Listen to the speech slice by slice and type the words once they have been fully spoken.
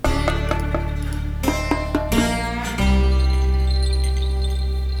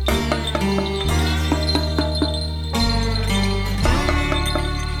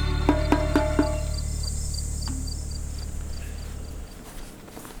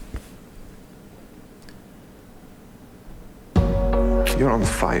You're on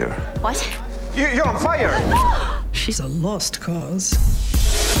fire. What? You're on fire! She's a lost cause.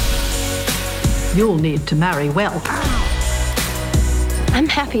 You'll need to marry well. I'm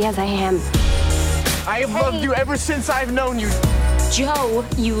happy as I am. I have loved you ever since I've known you. Joe,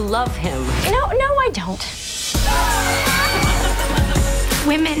 you love him. No, I don't.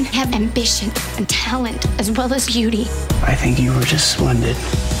 Women have ambition and talent as well as beauty. I think you were just splendid.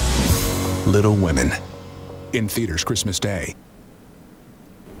 Little Women. In theaters Christmas Day.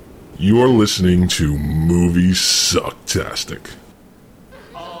 You're listening to Movie Sucktastic.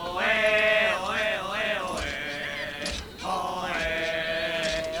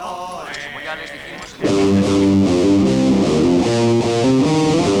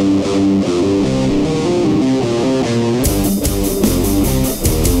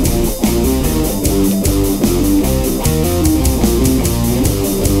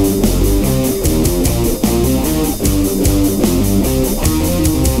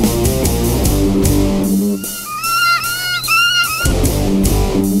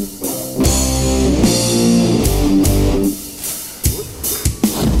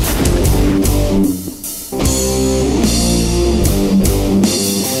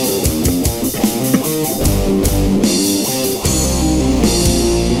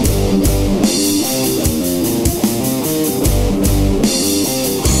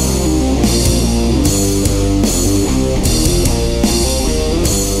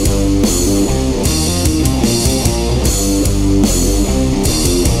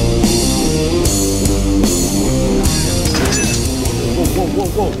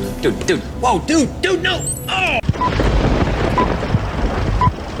 Dude, no! Oh!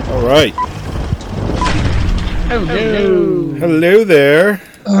 All right. Hello there.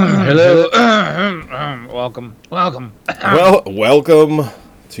 Hello. Welcome. Well, welcome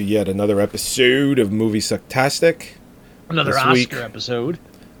to yet another episode of Movie Sucktastic. Another Oscar episode.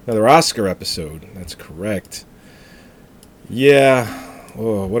 Another Oscar episode. That's correct. Yeah.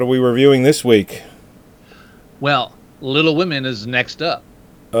 Oh, what are we reviewing this week? Well, Little Women is next up.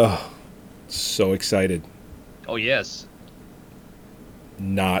 Oh, so excited. Oh, yes.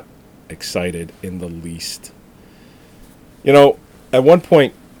 Not excited in the least. You know, at one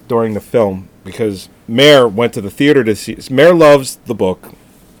point during the film, because Mare went to the theater to see... Mare loves the book,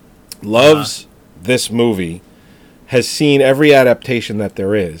 loves this movie, has seen every adaptation that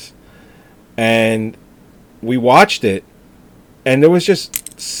there is. And we watched it, and there was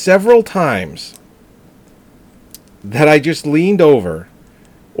just several times that I just leaned over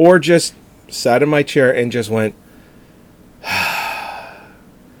or just sat in my chair and just went...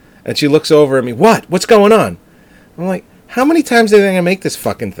 And she looks over at me, What's going on? I'm like, how many times are they going to make this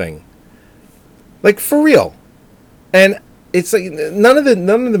fucking thing? Like, for real. And it's like, none of the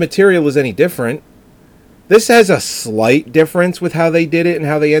material is any different. This has a slight difference with how they did it and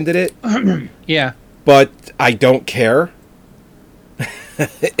how they ended it. Yeah. But I don't care.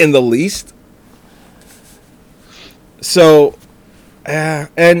 In the least. So,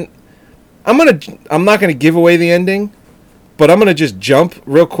 and I'm not going to give away the ending, but I'm going to just jump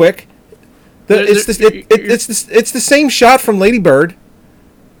real quick. It's the same shot from Lady Bird.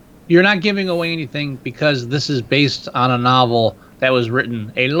 You're not giving away anything because this is based on a novel that was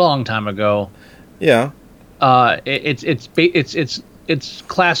written a long time ago. Yeah. It's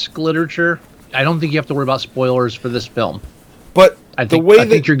classic literature. I don't think you have to worry about spoilers for this film. But I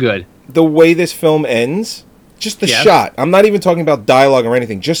think you're good. The way this film ends, just the shot. I'm not even talking about dialogue or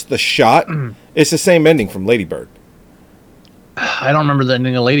anything. Just the shot. It's the same ending from Lady Bird. I don't remember the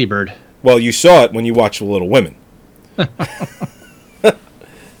ending of Lady Bird. Well, you saw it when you watched Little Women.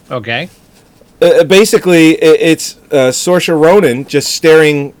 Okay. Basically, it's Saoirse Ronan just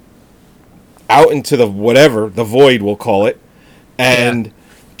staring out into the void, we'll call it. And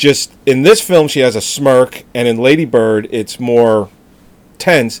just, in this film, she has a smirk, and in Lady Bird, it's more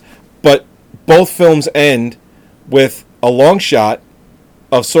tense. But both films end with a long shot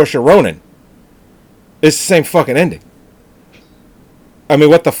of Saoirse Ronan. It's the same fucking ending. I mean,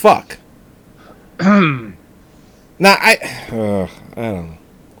 what the fuck? Now, I don't know.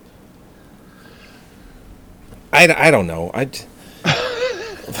 I don't know.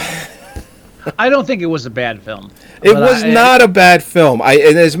 I don't think it was a bad film. It was not a bad film.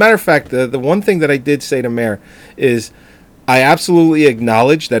 And as a matter of fact, the one thing that I did say to Mare is I absolutely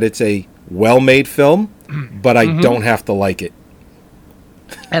acknowledge that it's a well-made film, but I don't have to like it.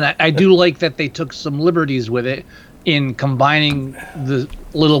 And I do like that they took some liberties with it in combining the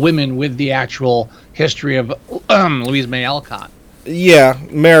Little Women with the actual history of Louise May Alcott. Yeah,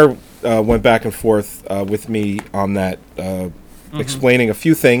 Mare went back and forth with me on that, explaining a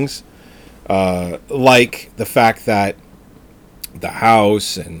few things, like the fact that the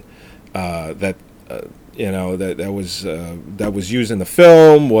house, and that that was used in the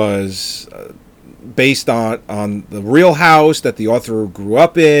film was based on the real house that the author grew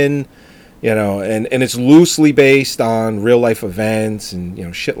up in, and it's loosely based on real life events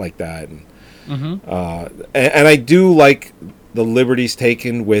and shit like that. And, and I do like the liberties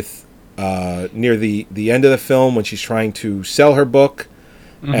taken with near the end of the film when she's trying to sell her book,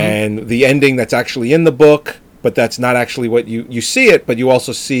 and the ending that's actually in the book, but that's not actually what you see it, but you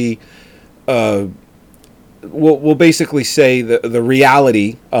also see we'll basically say the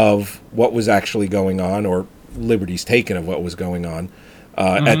reality of what was actually going on, or liberties taken of what was going on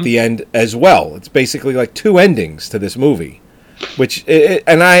at the end as well. It's basically like two endings to this movie, which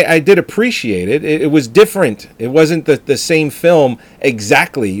and I did appreciate it. It was different. It wasn't the same film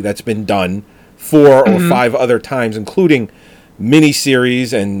exactly that's been done 4 or 5 other times, including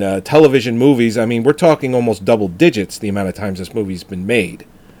miniseries and television movies. I mean, we're talking almost double digits the amount of times this movie's been made.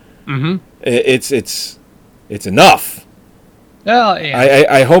 It's enough. Oh, yeah.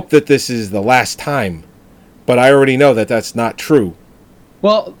 I hope that this is the last time, but I already know that that's not true.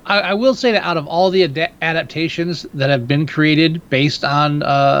 Well, I will say that out of all the adaptations that have been created based on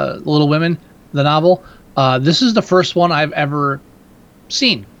Little Women, the novel, this is the first one I've ever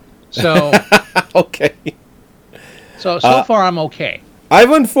seen. So okay. So far I'm okay.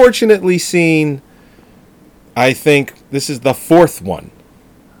 I've unfortunately seen, I think this is the 4th one.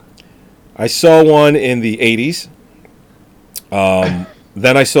 I saw one in the 80s.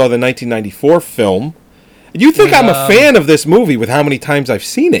 Then I saw the 1994 film. You think I'm a fan of this movie with how many times I've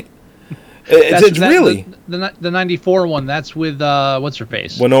seen it? It's really the 94 one. That's with what's her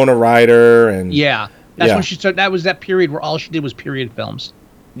face? Winona Ryder and that's when she started. That was that period where all she did was period films.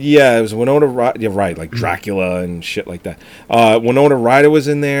 Yeah, it was Winona Ryder. Yeah, right, like Dracula and shit like that. Winona Ryder was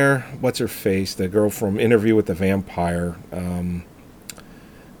in there. What's her face? The girl from Interview with the Vampire.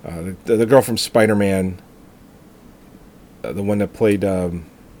 The girl from Spider-Man. The one that played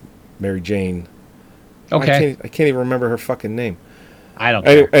Mary Jane. Okay. I can't even remember her fucking name. I don't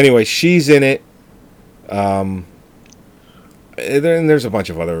care. Anyway, she's in it. And there's a bunch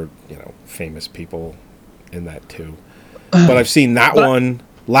of other, famous people in that too. But I've seen that one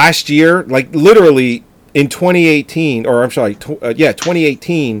last year, like literally in 2018, or I'm sorry,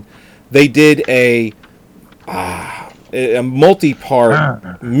 2018, they did a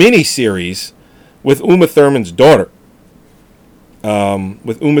multi-part miniseries with Uma Thurman's daughter.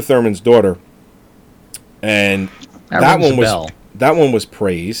 And that one was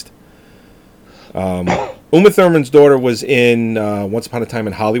praised. Uma Thurman's daughter was in Once Upon a Time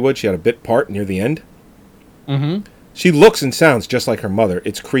in Hollywood. She had a bit part near the end. She looks and sounds just like her mother.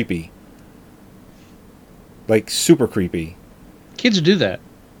 It's creepy, like super creepy. Kids do that.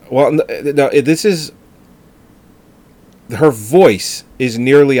 Well, no, this is her voice is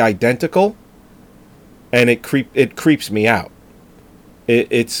nearly identical, and it creeps me out.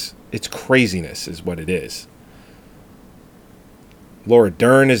 It's craziness is what it is. Laura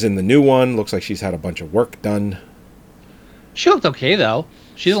Dern is in the new one. Looks like she's had a bunch of work done. She looked okay though.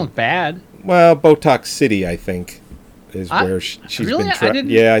 She didn't look bad. Well, Botox City, I think, is where she's really? been.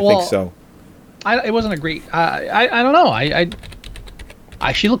 I think so. It wasn't a great. I don't know.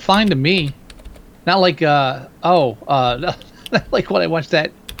 I she looked fine to me. Not like not like when I watched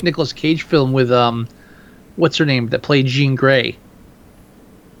that Nicolas Cage film with what's her name that played Jean Grey.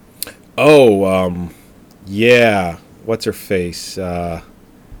 Yeah. What's her face? Her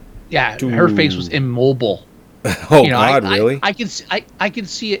face was immobile. Oh, God, really? I can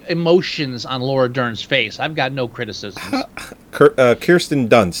see emotions on Laura Dern's face. I've got no criticisms. Kirsten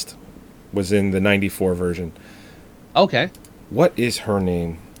Dunst was in the 94 version. Okay. What is her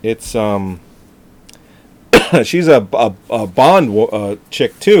name? It's she's a Bond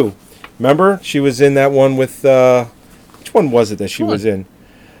chick too. Remember? She was in that one with which one was it that she was in?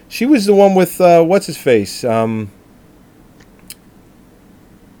 She was the one with what's his face?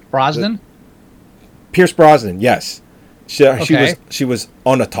 Brosnan? Pierce Brosnan, yes. She was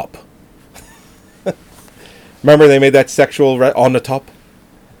on the top. Remember they made that sexual on the top?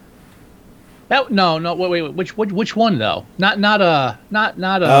 No, wait, which one though? Not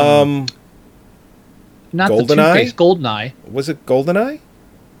GoldenEye? the Two-Face, GoldenEye. Was it GoldenEye?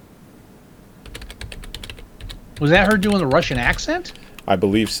 Was that her doing the Russian accent? I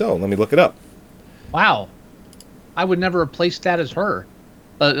believe so. Let me look it up. Wow. I would never have placed that as her.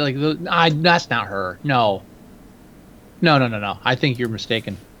 That's not her. No. No. I think you're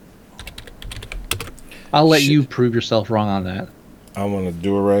mistaken. I'll let you prove yourself wrong on that. I'm going to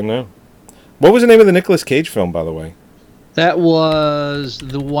do it right now. What was the name of the Nicolas Cage film, by the way? That was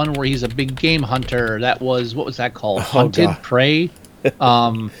the one where he's a big game hunter. That was, what was that called? Hunted God. Prey.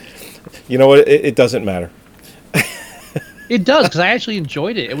 You know what? It doesn't matter. It does, because I actually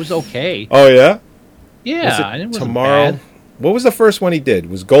enjoyed it. It was okay. Oh yeah. Yeah, and it wasn't Tomorrow. bad. What was the first one he did? It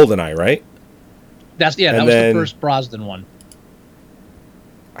was Goldeneye, right? That And was then- the first Brosnan one.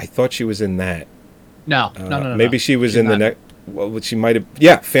 I thought she was in that. No. Maybe she was She's in the not. next. Well, she might have.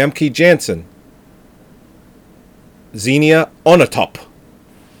 Yeah, Famke Janssen. Xenia Onatopp.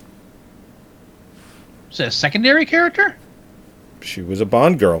 Is it a secondary character? She was a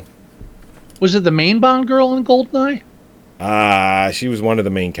Bond girl. Was it the main Bond girl in Goldeneye? She was one of the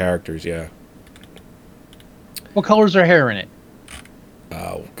main characters. Yeah. What color's her hair in it?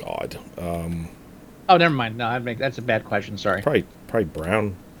 Oh God. Oh, never mind. No, that's a bad question. Sorry. Probably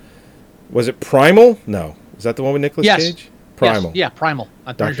brown. Was it Primal? No. Is that the one with Nicolas Yes. Cage? Primal. Yes. Yeah, Primal.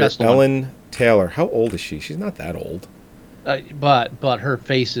 I'm pretty sure Dr. that's the one. Ellen Taylor. How old is she? She's not that old. But her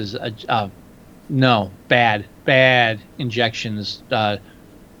face is no, bad injections.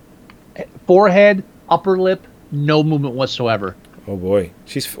 Forehead, upper lip, no movement whatsoever. Oh boy,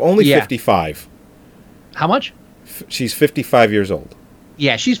 she's only Yeah. 55. How much? She's 55 years old.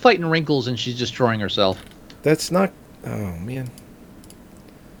 Yeah, she's fighting wrinkles and she's destroying herself. That's not. Oh man.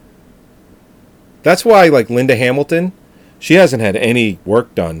 That's why, like Linda Hamilton, she hasn't had any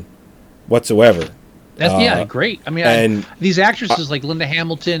work done whatsoever. That's great. I mean, and- these actresses like Linda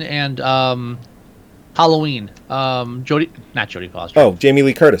Hamilton and Halloween, not Jodie Foster. Oh, Jamie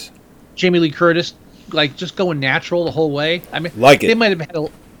Lee Curtis. Jamie Lee Curtis, like just going natural the whole way. I mean, Like it.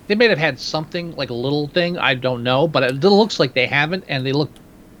 They might have had something like a little thing. I don't know, but it looks like they haven't, and they look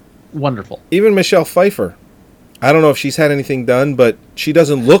wonderful. Even Michelle Pfeiffer. I don't know if she's had anything done, but she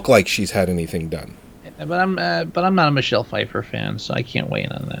doesn't look like she's had anything done. But I'm not a Michelle Pfeiffer fan, so I can't weigh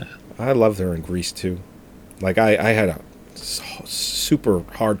in on that. I loved her in Grease too. Like I had a super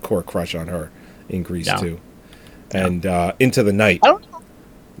hardcore crush on her in Grease Yeah. too, and Into the Night. I don't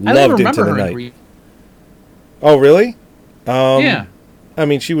Loved Into remember the her in Night. Grease. Oh really? Yeah. I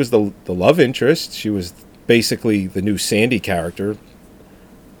mean, she was the love interest. She was basically the new Sandy character.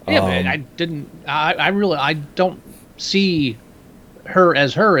 Yeah, but I didn't. I don't see her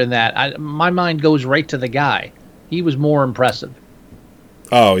as her in that. My mind goes right to the guy. He was more impressive.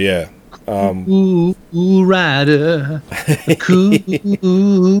 Oh yeah. Ooh, rider,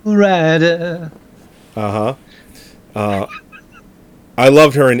 cool rider. I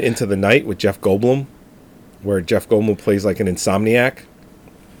loved her in Into the Night with Jeff Goldblum, where Jeff Goldblum plays like an insomniac.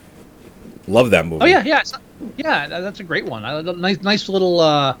 Love that movie. Oh yeah, yeah, that's a great one. Nice little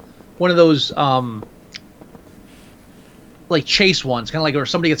one of those like chase ones, kind of like where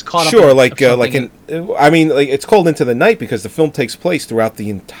somebody gets caught up. Sure, in like something. I mean, like it's called Into the Night because the film takes place throughout the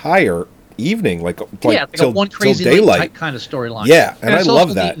entire evening, like like till a one crazy till daylight. type kind of storyline. Yeah, and I it's love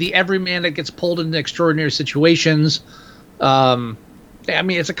also that. The everyman that gets pulled into extraordinary situations. I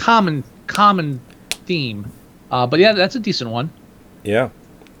mean, it's a common theme, but yeah, that's a decent one. Yeah.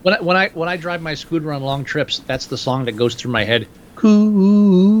 When I drive my scooter on long trips, that's the song that goes through my head.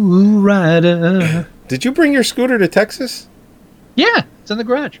 Cool rider. Did you bring your scooter to Texas? Yeah, it's in the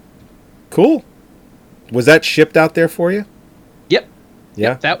garage. Cool. Was that shipped out there for you? Yep.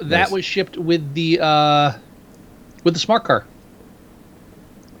 Yeah. Yep, that Nice. was shipped with the smart car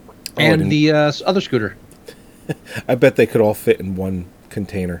I and didn't- the other scooter. I bet they could all fit in one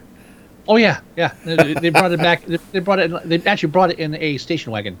container. Oh yeah. They brought it back. They actually brought it in a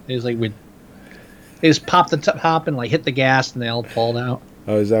station wagon. It was like they just popped the top and like hit the gas and they all pulled out.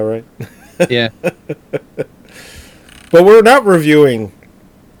 Oh, is that right? Yeah. But we're not reviewing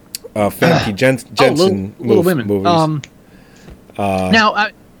Famke Jensen Little Women. movies. Now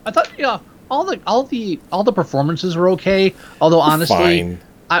I thought all the performances were okay. Although honestly, Fine.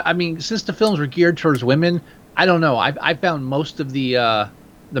 I mean, since the films were geared towards women, I don't know. I found most of the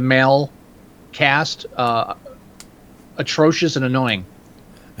male cast atrocious and annoying.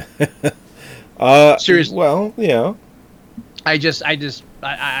 Seriously. Well, yeah. I guess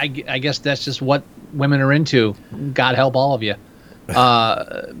that's just what women are into. God help all of you.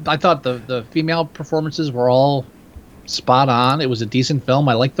 I thought the female performances were all spot on. It was a decent film.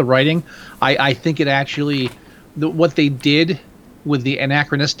 I liked the writing. I think it actually, what they did with the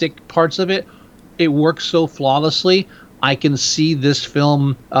anachronistic parts of it, it works so flawlessly. I can see this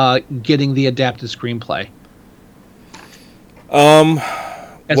film getting the adapted screenplay.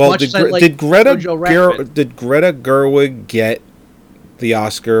 As Well, much as I like did Greta Jojo Rabbit. did Greta Gerwig get the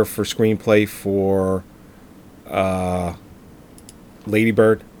Oscar for screenplay for Lady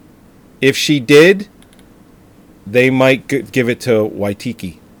Bird? If she did, they might give it to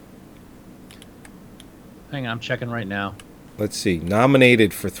Waititi. Hang on, I'm checking right now. Let's see.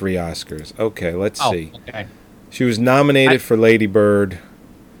 Nominated for 3 Oscars. Okay, let's see. Okay. She was nominated for Lady Bird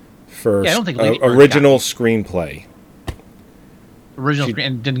for Yeah, I don't think Lady Bird original screenplay. Original screen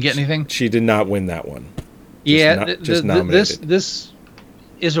and didn't get anything? She did not win that one. Just nominated. This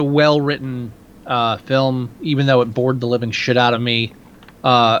is a well-written film, even though it bored the living shit out of me.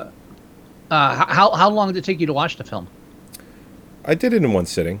 How long did it take you to watch the film? I did it in one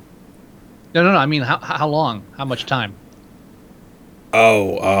sitting. No. I mean, how long? How much time?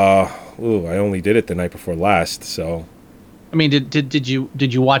 I only did it the night before last, so. I mean, did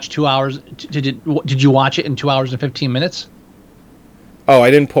you watch 2 hours? Did you watch it in 2 hours and 15 minutes? Oh, I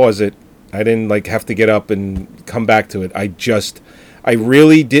didn't pause it. I didn't have to get up and come back to it. I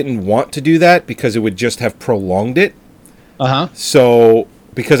really didn't want to do that because it would just have prolonged it. So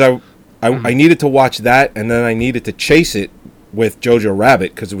because I needed to watch that, and then I needed to chase it with Jojo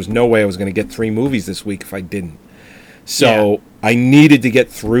Rabbit because there was no way I was going to get 3 movies this week if I didn't. So I needed to get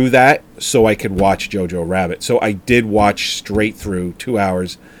through that so I could watch Jojo Rabbit. So I did watch straight through 2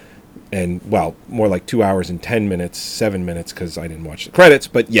 hours and, well, more like 2 hours and 10 minutes, 7 minutes because I didn't watch the credits.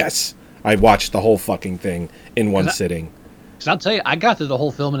 But yes, I watched the whole fucking thing in one sitting. Because I'll tell you, I got through the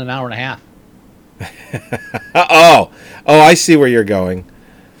whole film in an hour and a half. Oh, I see where you're going.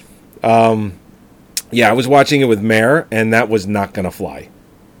 Yeah, I was watching it with Mare, and that was not going to fly.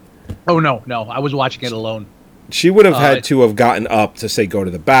 Oh, no. I was watching it alone. She would have had to have gotten up to, say, go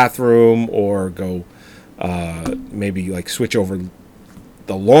to the bathroom or go maybe, switch over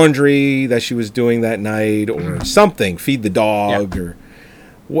the laundry that she was doing that night or something, feed the dog or...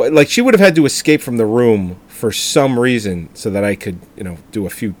 she would have had to escape from the room for some reason so that I could, do a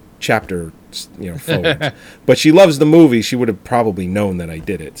few chapters, forward. But she loves the movie. She would have probably known that I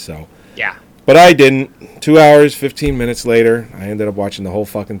did it, so... Yeah. But I didn't. 2 hours, 15 minutes later, I ended up watching the whole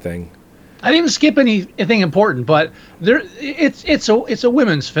fucking thing. I didn't skip anything important, but it's a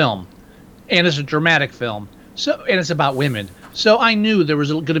women's film, and it's a dramatic film. And it's about women. So I knew there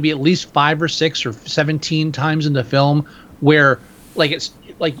was going to be at least 5 or 6 or 17 times in the film where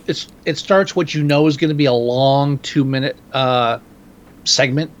it starts what you know is going to be a long 2-minute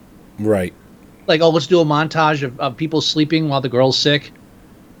segment. Right. Let's do a montage of people sleeping while the girl's sick.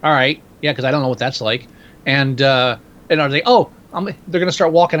 All right. Yeah, because I don't know what that's like. And are they? They're going to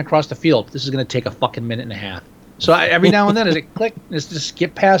start walking across the field. This is going to take a fucking minute and a half. So every now and then, as it click, just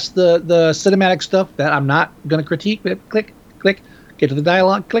skip past the cinematic stuff that I'm not going to critique. But click, get to the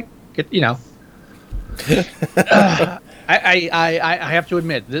dialogue. Click, I have to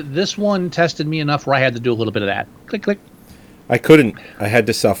admit, this one tested me enough where I had to do a little bit of that. Click. I couldn't. I had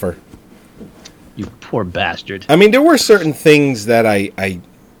to suffer. You poor bastard. I mean, there were certain things that I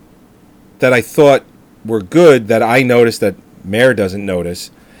thought were good that I noticed that Mare doesn't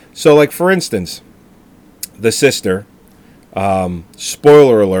notice. So, for instance, the sister.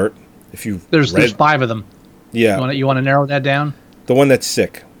 Spoiler alert. If you there's 5 of them. Yeah. You want to narrow that down? The one that's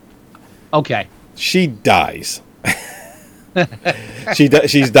sick. Okay. She dies.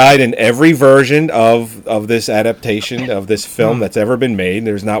 She's died in every version of this adaptation of this film that's ever been made.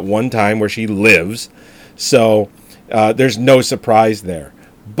 There's not one time where she lives. So there's no surprise there.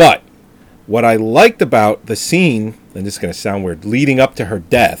 But what I liked about the scene, and this is going to sound weird, leading up to her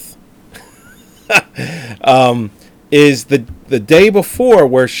death, is the day before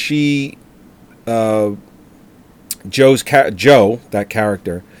where she, Joe, that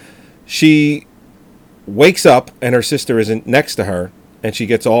character, she wakes up and her sister isn't next to her, and she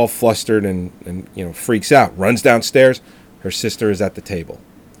gets all flustered and freaks out, runs downstairs. Her sister is at the table.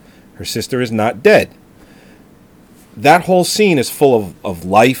 Her sister is not dead. That whole scene is full of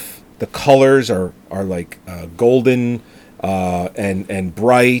life. The colors are golden and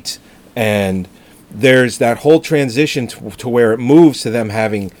bright, and there's that whole transition to where it moves to them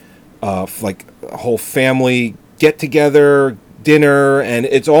having a whole family get together, dinner, and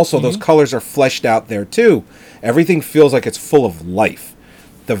it's also those colors are fleshed out there too. Everything feels like it's full of life.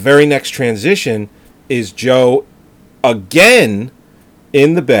 The very next transition is Joe again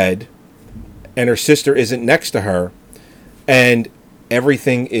in the bed, and her sister isn't next to her, and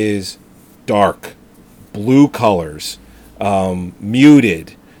everything is dark, blue colors,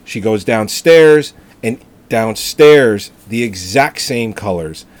 muted. She goes downstairs, and downstairs the exact same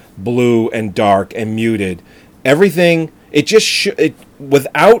colors, blue and dark and muted. Everything. It just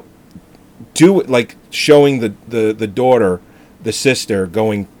without showing the daughter, the sister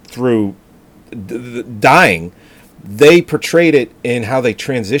going through dying. They portrayed it in how they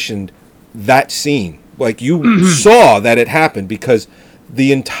transitioned that scene. You saw that it happened because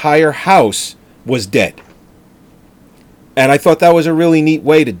the entire house was dead. And I thought that was a really neat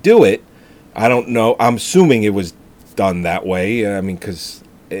way to do it. I don't know. I'm assuming it was done that way. I mean, because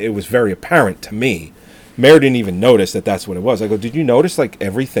it was very apparent to me. Mare didn't even notice that that's what it was. I go, did you notice like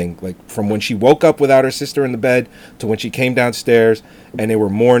everything, like from when she woke up without her sister in the bed to when she came downstairs and they were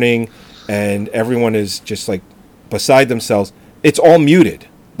mourning and everyone is just like beside themselves. It's all muted.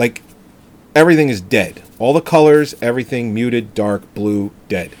 Like everything is dead. All the colors, everything muted, dark, blue,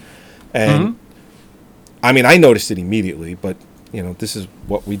 dead. And I mean, I noticed it immediately, but you know, this is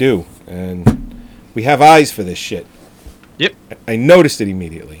what we do and we have eyes for this shit. Yep. I noticed it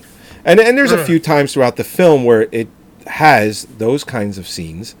immediately. And there's a few times throughout the film where it has those kinds of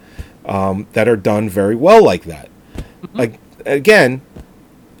scenes that are done very well like that. Like, again,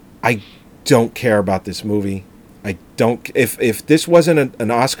 I don't care about this movie. I don't. If this wasn't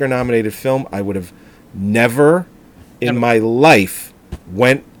an Oscar-nominated film, I would have never in my life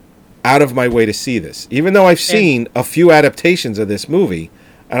went out of my way to see this. Even though I've seen a few adaptations of this movie,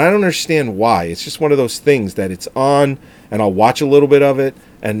 and I don't understand why. It's just one of those things that it's on, and I'll watch a little bit of it,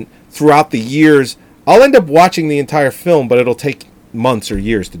 and throughout the years, I'll end up watching the entire film, but it'll take months or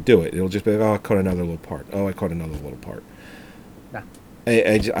years to do it. It'll just be like, oh, I caught another little part. Oh, I caught another little part. Nah.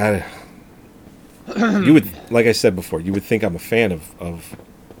 You would, like I said before, you would think I'm a fan of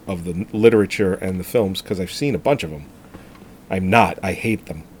the literature and the films because I've seen a bunch of them. I'm not. I hate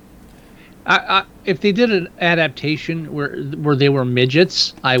them. If they did an adaptation where they were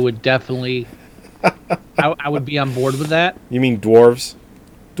midgets, I would definitely, I would be on board with that. You mean dwarves?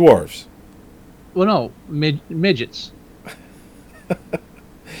 Dwarves. Well, no, midgets.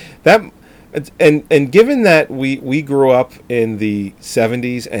 That and given that we grew up in the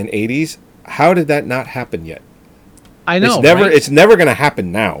 70s and 80s, how did that not happen yet? I know. It's never going to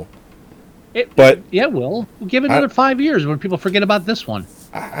happen now. Yeah, it will. Give it another 5 years when people forget about this one.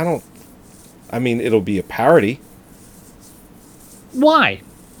 I don't. I mean, it'll be a parody. Why?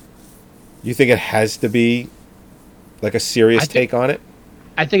 You think it has to be like a serious take on it?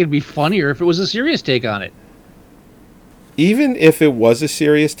 I think it'd be funnier if it was a serious take on it. Even if it was a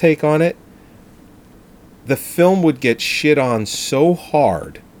serious take on it, the film would get shit on so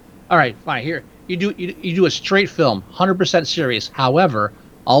hard. All right, fine. Here, you do a straight film, 100% serious. However,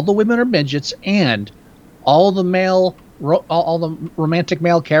 all the women are midgets, and all the all the romantic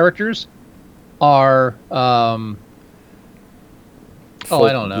male characters are I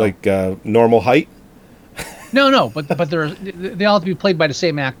don't know, like normal height. No, but they all have to be played by the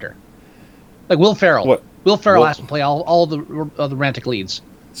same actor. Like Will Ferrell. What? Will Ferrell has to play all the romantic leads.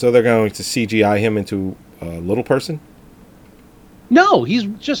 So they're going to CGI him into a little person? No, he's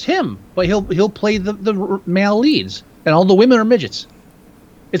just him, but he'll play the male leads, and all the women are midgets.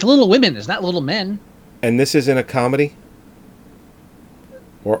 It's Little Women, it's not Little Men. And this isn't a comedy?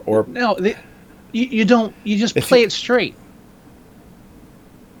 Or no, you don't. You just play it straight.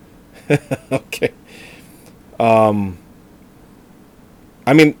 Okay. I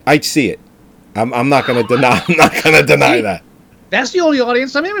mean, I'd see it. I'm not going to deny. I'm not going to deny that. That's the only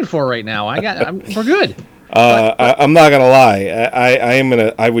audience I'm aiming for right now. We're good. I'm not going to lie.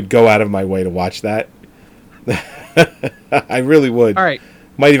 I would go out of my way to watch that. I really would. All right.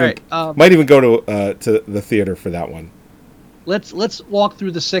 Might even go to the theater for that one. Let's walk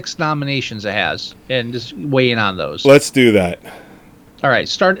through the 6 nominations it has and just weigh in on those. Let's do that. All right,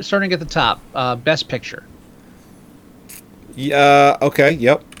 starting at the top, Best Picture. Yeah. Okay.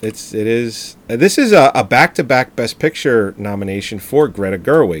 Yep. It is. This is a back-to-back Best Picture nomination for Greta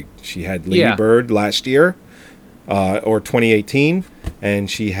Gerwig. She had Lady Bird last year, or 2018, and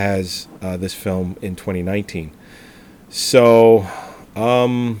she has this film in 2019. So,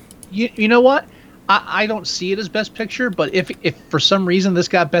 you know what? I don't see it as Best Picture, but if for some reason this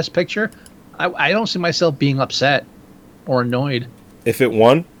got Best Picture, I don't see myself being upset or annoyed. If it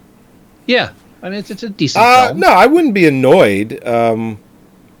won? Yeah. I mean, it's a decent film. No, I wouldn't be annoyed. I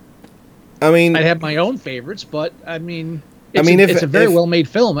mean, I'd have my own favorites, but I mean, it's a very well-made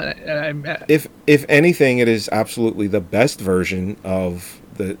film. If anything, it is absolutely the best version of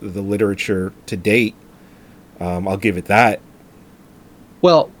the literature to date. I'll give it that.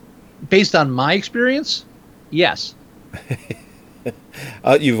 Well, based on my experience, yes.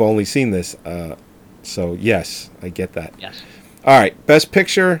 You've only seen this, so yes, I get that. Yes. All right, Best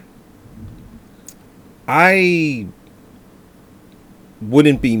Picture. I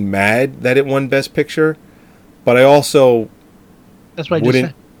wouldn't be mad that it won Best Picture, but I also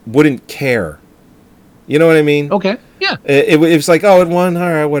wouldn't care. You know what I mean? Okay. Yeah. It was like, oh, it won.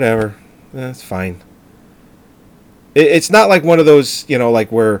 All right, whatever. That's fine. It's not like one of those,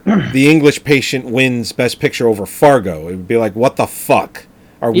 like where The English Patient wins Best Picture over Fargo. It would be like, what the fuck?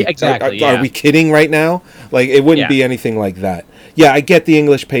 Are we exactly? Are we kidding right now? Like, it wouldn't be anything like that. Yeah, I get The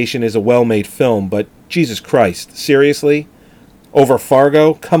English Patient is a well-made film, but Jesus Christ, seriously? Over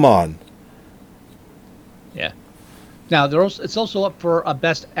Fargo? Come on. Yeah. Now, it's also up for a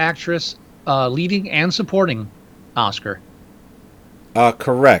Best Actress, leading and supporting Oscar.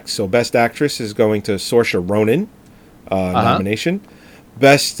 Correct. So Best Actress is going to Saoirse Ronan nomination.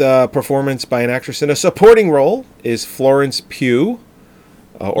 Best performance by an actress in a supporting role is Florence Pugh,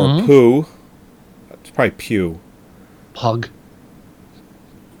 or Pugh. It's probably Pugh. Pug.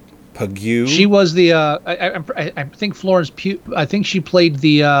 Pugh. She was the. I think Florence Pugh. I think she played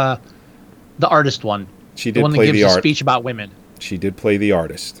the artist one. She the did one that play gives the a art. speech about women. She did play the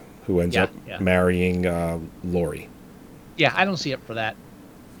artist who ends Yeah, up yeah. marrying Laurie. Yeah, I don't see it for that.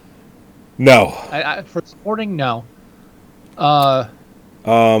 No. For supporting, no.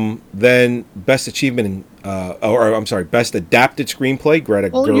 Then Best Achievement in, Best Adapted Screenplay, Greta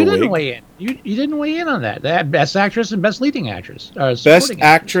Well, Gerwig. you didn't weigh in. You didn't weigh in on that. That Best Actress and Best Leading Actress. Best Supporting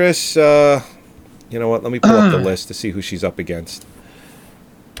Actress, you know what? Let me pull up the list to see who she's up against.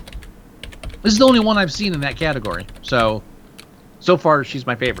 This is the only one I've seen in that category. So far, she's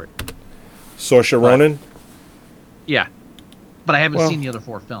my favorite. Saoirse Ronan? Yeah. But I haven't Well- seen the other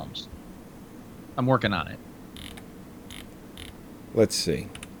 4 films. I'm working on it. Let's see.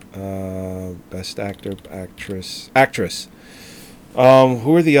 Best Actor, Actress.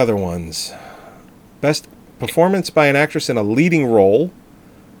 Who are the other ones? Best Performance by an Actress in a Leading Role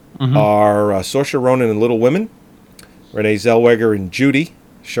are Saoirse Ronan in Little Women, Renee Zellweger in Judy,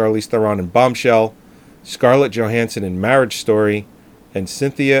 Charlize Theron in Bombshell, Scarlett Johansson in Marriage Story, and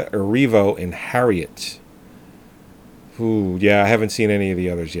Cynthia Erivo in Harriet. Ooh, yeah, I haven't seen any of the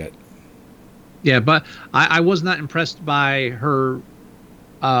others yet. Yeah, but I was not impressed by her.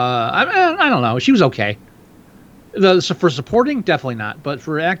 I don't know. She was okay. So for supporting, definitely not. But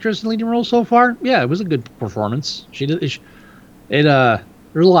for actress and leading role so far, yeah, it was a good performance. She did it.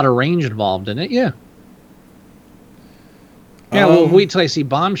 There's a lot of range involved in it. Yeah. Yeah, we'll wait till I see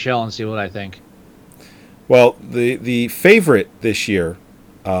Bombshell and see what I think. Well, the favorite this year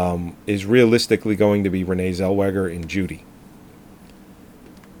is realistically going to be Renee Zellweger in Judy.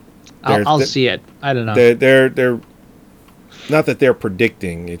 I'll see it. I don't know. They're not that they're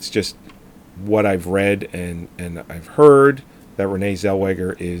predicting. It's just what I've read and I've heard that Renee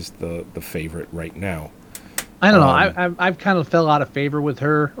Zellweger is the favorite right now. I don't know. I've kind of fell out of favor with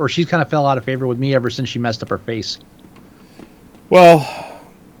her, or she's kind of fell out of favor with me ever since she messed up her face. Well,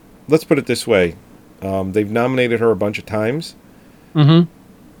 let's put it this way. They've nominated her a bunch of times. Mm-hmm.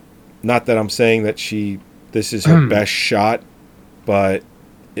 Not that I'm saying that this is her best shot, but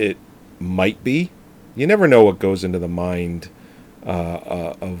it might be. You never know what goes into the mind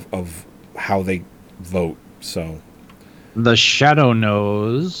of how they vote. So The Shadow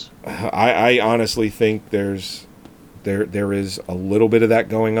knows. I honestly think there is a little bit of that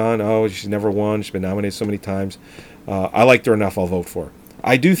going on. Oh, she's never won. She's been nominated so many times. I liked her enough. I'll vote for her.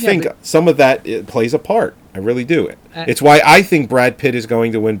 I do think some of that it plays a part. I really do. It's why I think Brad Pitt is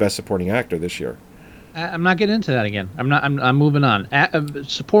going to win Best Supporting Actor this year. I'm not getting into that again. I'm moving on.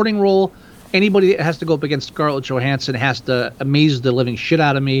 Supporting role. Anybody that has to go up against Scarlett Johansson has to amaze the living shit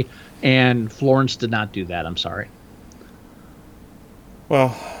out of me. And Florence did not do that. I'm sorry.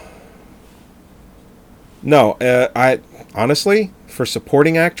 Well, no. I honestly, for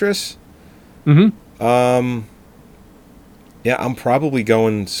supporting actress, yeah, I'm probably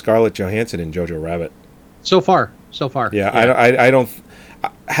going Scarlett Johansson in Jojo Rabbit. So far. Yeah. I don't.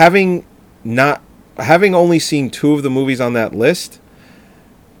 Having only seen 2 of the movies on that list,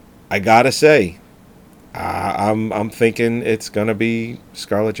 I gotta say, I'm thinking it's gonna be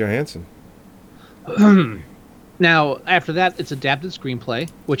Scarlett Johansson. Now, after that, it's adapted screenplay,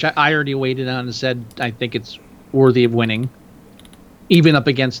 which I already waited on and said I think it's worthy of winning, even up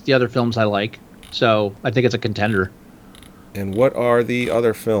against the other films I like. So I think it's a contender. And what are the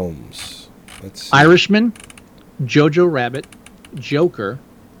other films? Let's see. Irishman, Jojo Rabbit, Joker,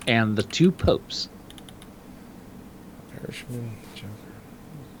 and The Two Popes. Irishman, Joker.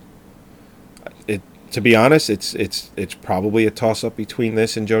 To be honest, it's probably a toss up between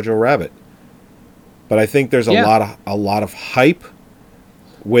this and Jojo Rabbit. But I think there's a lot of hype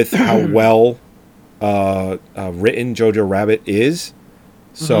with how well written Jojo Rabbit is.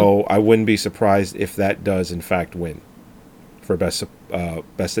 So I wouldn't be surprised if that does in fact win for best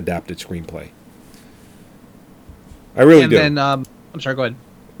adapted screenplay. I really do. And then I'm sorry. Go ahead.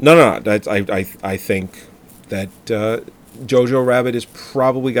 No. I think that Jojo Rabbit has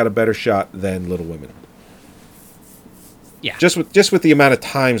probably got a better shot than Little Women. Yeah. Just with the amount of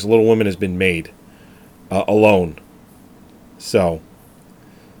times Little Women has been made alone. So,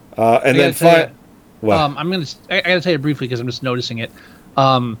 and then What? I gotta tell you briefly because I'm just noticing it.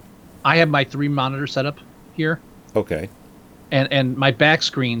 I have my 3 monitor setup here, Okay. and my back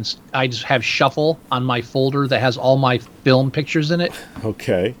screens, I just have shuffle on my folder that has all my film pictures in it.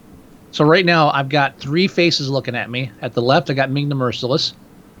 Okay. So right now I've got 3 faces looking at me. At the left, I got Ming the Merciless.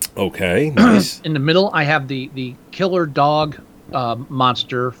 Okay. Nice. In the middle, I have the killer dog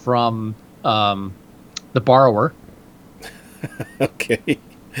monster from The Borrower. Okay.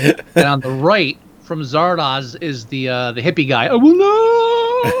 And on the right, from Zardoz, is the hippie guy. I will not.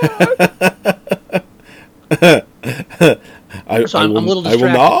 So I'm a little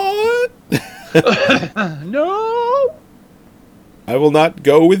distracted. I will not. No, I will not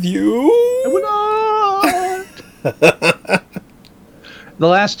go with you. I will not. The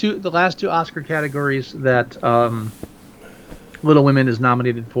last two Oscar categories that Little Women is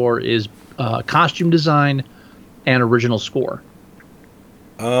nominated for is costume design and original score.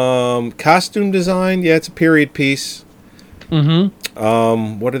 Costume design, yeah, it's a period piece.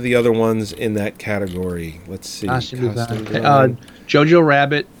 Mm-hmm. What are the other ones in that category? Let's see. Costume design. Jojo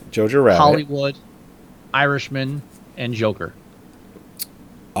Rabbit, Hollywood, Irishman, and Joker.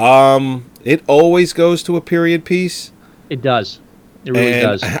 It always goes to a period piece. It does. It really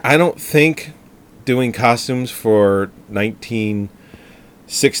does. I don't think doing costumes for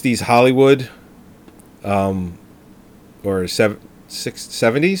 1960s Hollywood, or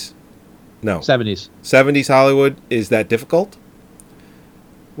 70s? No. 70s. 70s Hollywood is that difficult?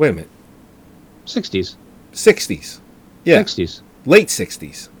 Wait a minute. 60s. 60s. Yeah. 60s. Late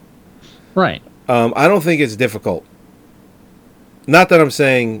 60s. Right. I don't think it's difficult. Not that I'm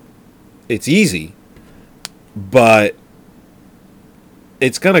saying it's easy, but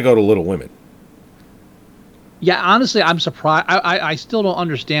it's going to go to Little Women. Yeah, honestly, I'm surprised. I still don't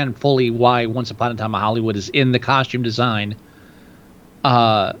understand fully why Once Upon a Time in Hollywood is in the costume design.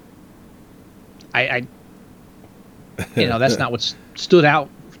 I that's not what stood out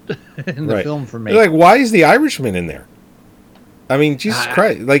in the film for me. Like, why is the Irishman in there? I mean, Jesus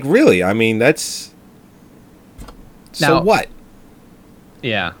Christ. Like, really? I mean, that's... So Now- what?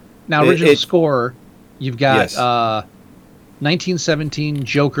 Yeah. Now, original score, you've got 1917,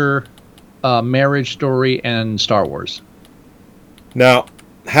 Joker, Marriage Story, and Star Wars. Now,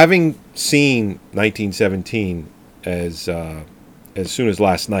 having seen 1917 as soon as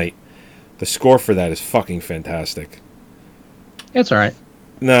last night, the score for that is fucking fantastic. It's all right.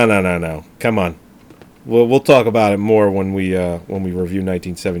 No. Come on. We'll talk about it more when we review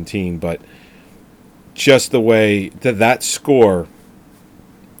 1917, but just the way that score,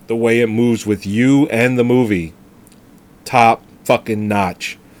 the way it moves with you and the movie, top fucking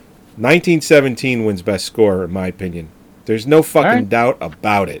notch. 1917 wins best score, in my opinion. There's no fucking doubt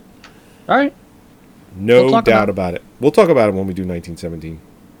about it. All right. No doubt about it. We'll talk about it when we do 1917.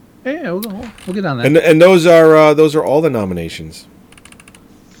 Yeah, we'll get on that. And those are all the nominations.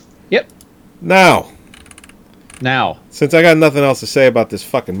 Yep. Now, since I got nothing else to say about this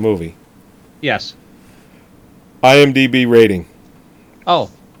fucking movie. Yes. IMDb rating. Oh,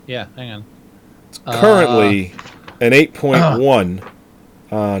 yeah, hang on. It's currently an 8.1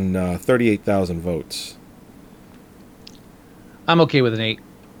 on 38,000 votes. I'm okay with an 8.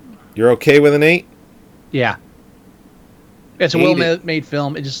 You're okay with an 8? Yeah. It's a well-made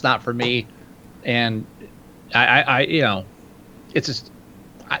film. It's just not for me. And I it's just...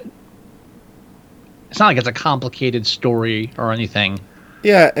 it's not like it's a complicated story or anything.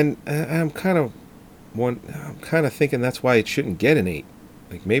 Yeah, and I'm kind of thinking that's why it shouldn't get an 8.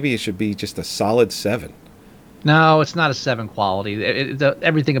 Like, maybe it should be just a solid 7. No, it's not a 7 quality.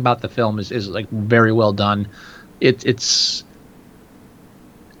 Everything about the film is like very well done. It's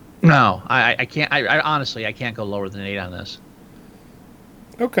no, I can't. I honestly, I can't go lower than an 8 on this.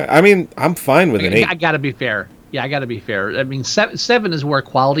 Okay, I mean, I'm fine with an 8. I gotta be fair. Yeah, I gotta be fair. I mean, 7 is where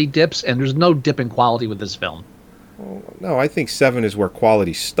quality dips, and there's no dip in quality with this film. Well, no, I think 7 is where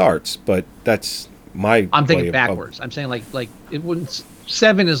quality starts, but that's my. I'm thinking backwards. I'm saying like it wouldn't.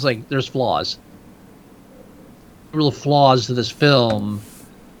 7 is like there's flaws. Real flaws to this film,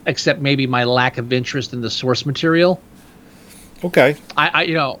 except maybe my lack of interest in the source material. Okay. I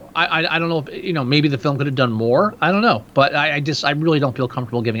don't know if maybe the film could have done more. I don't know, but I really don't feel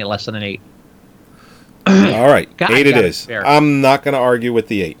comfortable giving it less than an 8. All right, 8 it is. Fair. I'm not going to argue with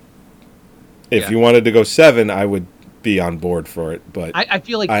the 8. If you wanted to go 7, I would be on board for it. But I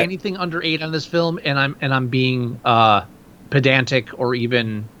feel like anything under 8 on this film, and I'm being pedantic or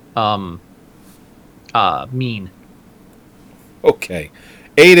even mean. Okay,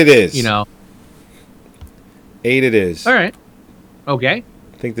 8 it is. 8 it is. All right. Okay.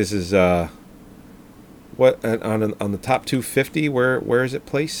 I think this is what on the top 250. Where is it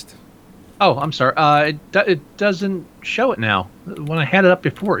placed? Oh, I'm sorry. It doesn't show it now. When I had it up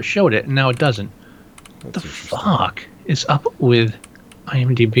before, it showed it, and now it doesn't. What the fuck is up with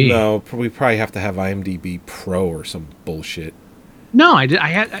IMDb? No, we probably have to have IMDb Pro or some bullshit. No, I did. I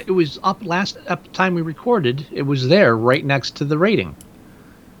had it was up last time we recorded. It was there right next to the rating.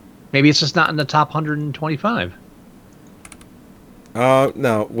 Maybe it's just not in the top 125.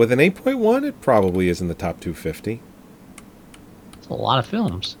 No, with an 8.1, it probably is in the top 250. It's a lot of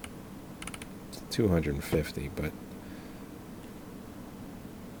films. 250, but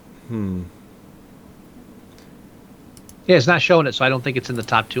Yeah, it's not showing it, so I don't think it's in the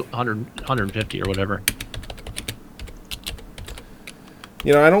top 200, 150 or whatever.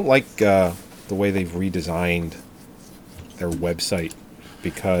 You know, I don't like the way they've redesigned their website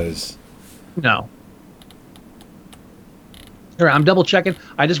because... No. Here, I'm double checking.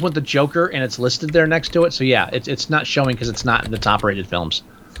 I just went the Joker, and it's listed there next to it. So yeah, it's not showing because it's not in the top rated films.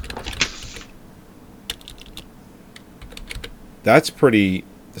 That's pretty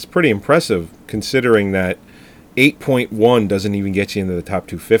impressive, considering that 8.1 doesn't even get you into the top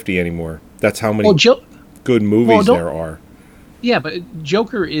 250 anymore. That's how many good movies there are. Yeah, but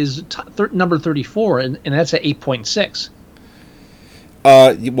Joker is number 34, and that's at 8.6.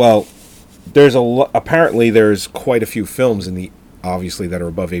 Well, there's apparently there's quite a few films obviously that are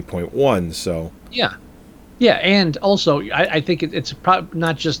above 8.1. So yeah, and also I think it's probably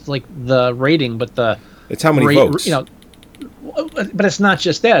not just like the rating, but it's how many votes. You know, but it's not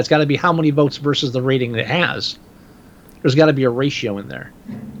just that. It's got to be how many votes versus the rating it has. There's got to be a ratio in there.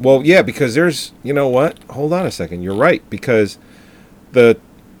 Well, yeah, because there's, you know what? Hold on a second. You're right, because the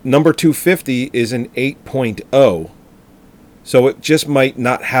number 250 is an 8.0, so it just might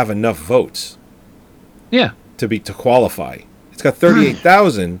not have enough votes. Yeah. To qualify. It's got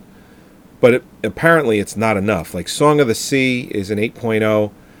 38,000, but apparently it's not enough. Like Song of the Sea is an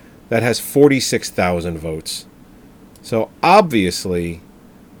 8.0 that has 46,000 votes. So obviously,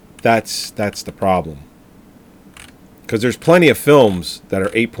 that's the problem. Because there's plenty of films that are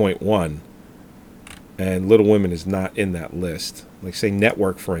 8.1, and Little Women is not in that list. Like, say,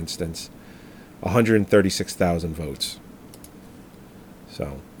 Network, for instance, 136,000 votes.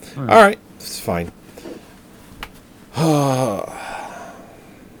 So, all right, it's fine.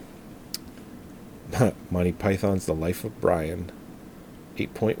 Monty Python's The Life of Brian,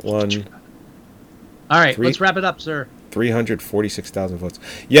 8.1. All right, let's wrap it up, sir. 346,000 votes.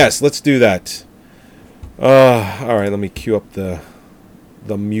 Yes, let's do that. All right, let me cue up the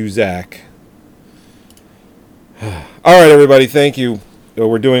music. All right, everybody, thank you.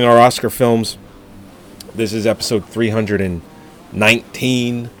 We're doing our Oscar films. This is episode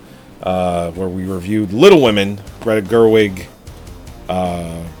 319, where we reviewed Little Women, Greta Gerwig,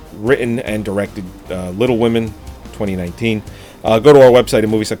 written and directed Little Women 2019. Go to our website at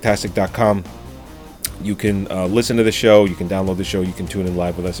moviesucktastic.com. You can listen to the show. You can download the show. You can tune in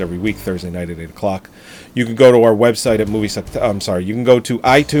live with us every week, Thursday night at 8 o'clock. You can go to our website at you can go to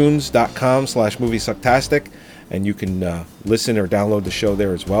itunes.com/moviesucktastic, and you can listen or download the show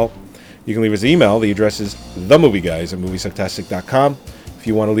there as well. You can leave us an email. The address is themovieguys@moviesucktastic.com. If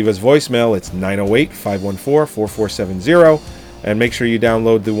you want to leave us voicemail, it's 908-514-4470. And make sure you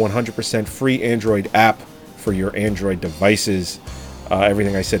download the 100% free Android app for your Android devices.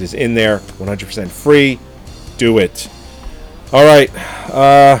 Everything I said is in there, 100% free. Do it. All right. Do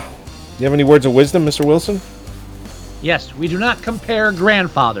you have any words of wisdom, Mr. Wilson? Yes, we do not compare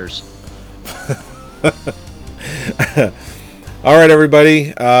grandfathers. All right,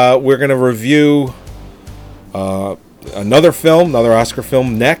 everybody. We're going to review another Oscar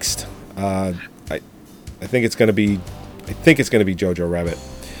film next. I think it's going to be Jojo Rabbit.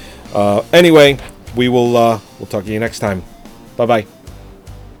 Anyway, we'll talk to you next time. Bye-bye.